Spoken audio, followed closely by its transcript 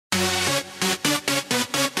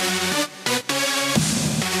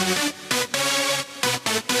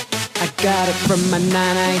it from my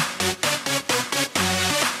nanay.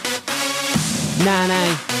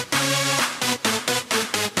 Nanay.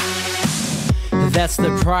 That's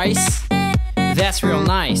the price. That's real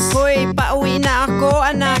nice. Hoy, pauwi na ako,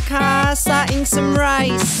 anak ha. Saing some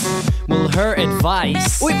rice. Well, her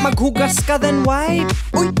advice. Uy, maghugas ka then wipe.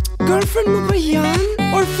 Uy, girlfriend mo ba yan?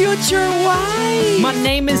 Or future wife? My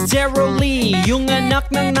name is Daryl Lee, yung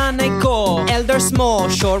anak ng nanay ko. Elders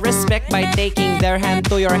mo, show respect by taking their hand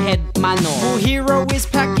to your head, mano. Who hero is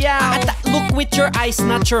Pacquiao. At look with your eyes,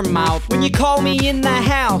 not your mouth. When you call me in the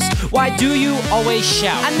house, why do you always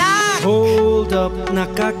shout? Anak! Hold up,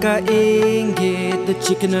 nakakaingit. The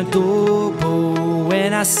chicken adobo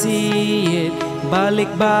when I see it.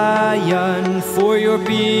 Balikbayan for your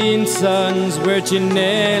pinsans. Wear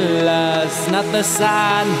chinelas, not the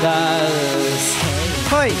sandals.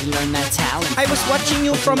 Hoy, Learn that talent. I was watching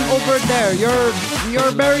you from over there. You're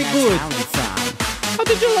very good. How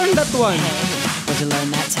did you learn that one? Where'd you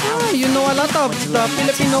learn that talent? You know a lot of the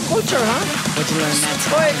Filipino culture, huh? Where'd you learn that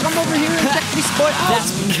talent? Boy, come over here and check this boy out.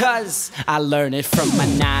 That's because I learned it from my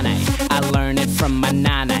nanay. I learned it from my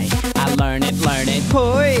nanay. I learned it.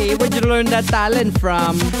 Hoy, where'd you learn that talent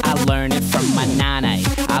from? I learned it from my nanay.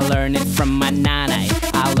 I learned it from my nanay.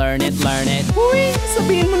 I learned it. Hoy,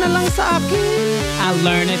 sabihin mo na lang sa akin. I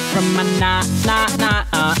learned it from my nanay.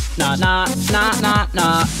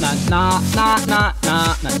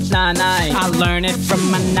 I learned it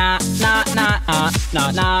from my nanay.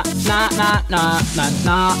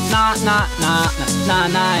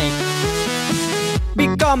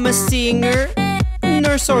 Become a singer,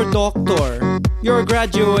 nurse or doctor. You're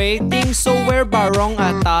graduating, so wear barong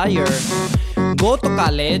attire. Go to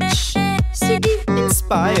college, sige,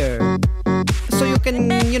 inspire. So you can,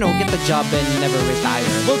 get a job and never retire.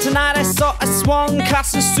 Well, tonight I saw a swan,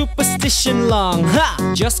 kaso superstition lang. Ha!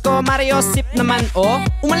 Diyos ko, Mario, sip naman, oh.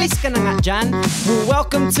 Umalis ka na nga dyan. Well,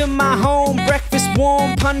 welcome to my home, breakfast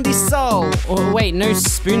warm, pandesal. Oh, wait, no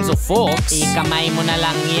spoons or forks. Ikamay mo na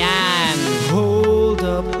lang yan. Hold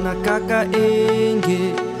up,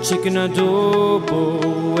 nakakaingit. Chicken adobo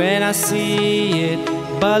when I see it.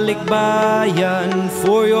 Balikbayan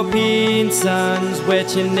for your pinsans. Wear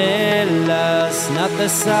chinelas, not the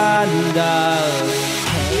sandals.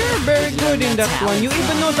 You're very good in that one. You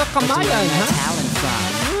even know the kamayan, huh?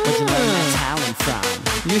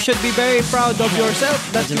 You should be very proud of yourself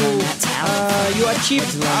that you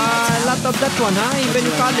achieved a lot of that one, huh? Even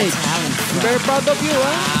in college. I'm very proud of you,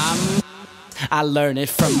 huh? I learned it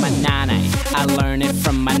from my nanay. I learned it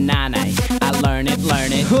from my nanay. I learned it.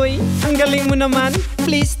 Hoy, ang galing mo naman.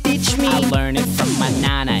 Please teach me. I learned it from my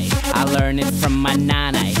nanay. I learned it from my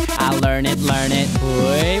nanay. I learned it.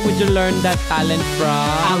 Hoy, would you learn that talent from?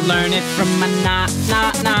 I learned it from my nanay.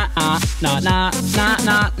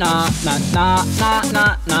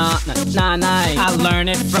 I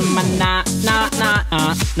learned it from my nanay.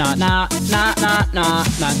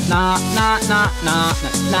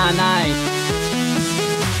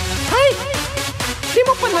 Ay! Di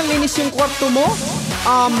mo pa nalinis yung kwarto mo?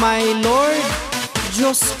 My Lord.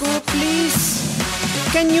 Diyos ko, please.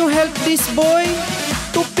 Can you help this boy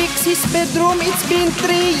to fix his bedroom? It's been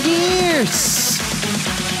 3 years.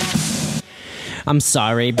 I'm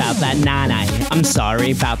sorry about that nanay. I'm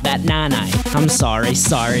sorry about that nanay. I'm sorry.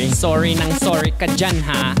 Sorry nang sorry ka dyan,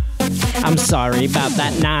 ha? I'm sorry about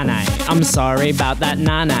that nanay. I'm sorry about that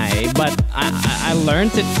nanay. But I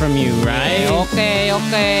learned it from you, right? Okay.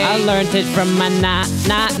 I learned it from my nanay.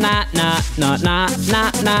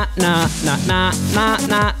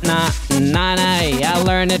 I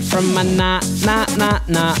learned it from my nanay.